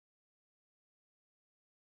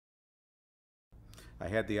I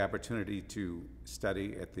had the opportunity to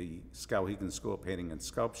study at the Skowhegan School of Painting and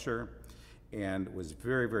Sculpture, and was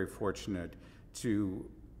very, very fortunate to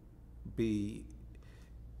be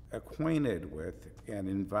acquainted with and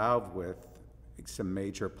involved with some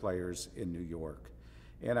major players in New York.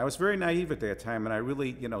 And I was very naive at that time, and I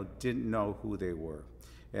really, didn't know who they were.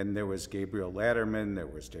 And there was Gabriel Latterman, there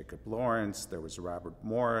was Jacob Lawrence, there was Robert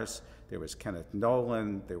Morris, there was Kenneth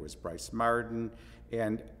Nolan, there was Bryce Martin,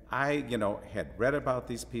 and I, had read about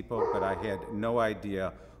these people, but I had no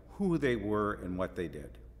idea who they were and what they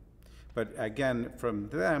did. But again, from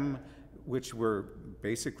them, which were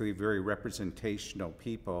basically very representational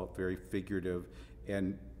people, very figurative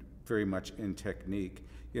and very much in technique,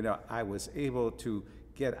 I was able to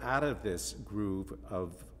get out of this groove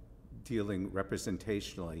of dealing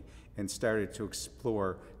representationally and started to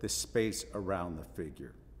explore the space around the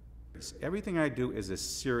figure. Everything I do is a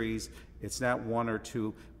series. It's not one or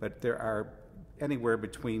two, but there are anywhere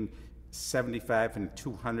between 75 and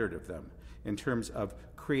 200 of them in terms of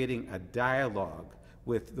creating a dialogue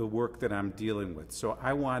with the work that I'm dealing with. So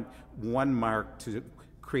I want one mark to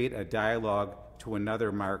create a dialogue to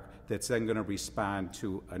another mark that's then going to respond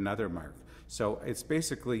to another mark. So it's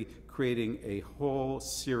basically creating a whole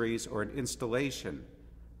series or an installation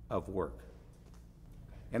of work.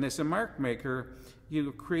 And as a mark maker,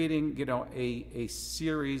 you're creating, a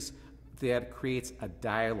series that creates a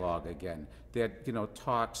dialogue again, that,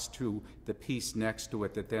 talks to the piece next to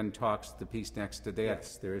it, that then talks to the piece next to that.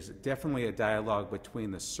 Yes, there's definitely a dialogue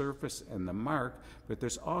between the surface and the mark, but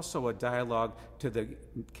there's also a dialogue to the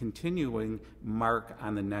continuing mark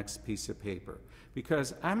on the next piece of paper.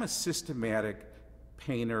 Because I'm a systematic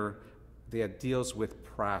painter that deals with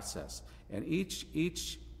process, and each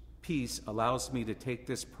piece allows me to take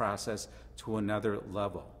this process to another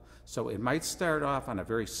level. So it might start off on a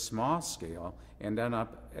very small scale and end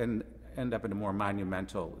up in a more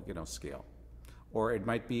monumental, scale. Or it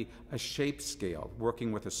might be a shape scale,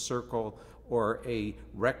 working with a circle or a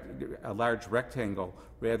large rectangle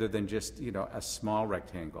rather than just, a small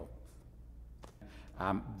rectangle.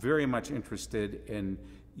 I'm very much interested in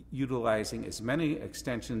utilizing as many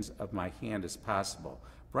extensions of my hand as possible.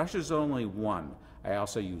 Brush is only one. I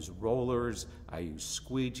also use rollers, I use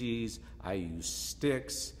squeegees, I use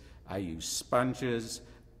sticks, I use sponges.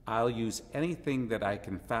 I'll use anything that I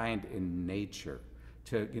can find in nature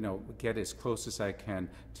to, get as close as I can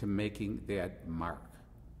to making that mark.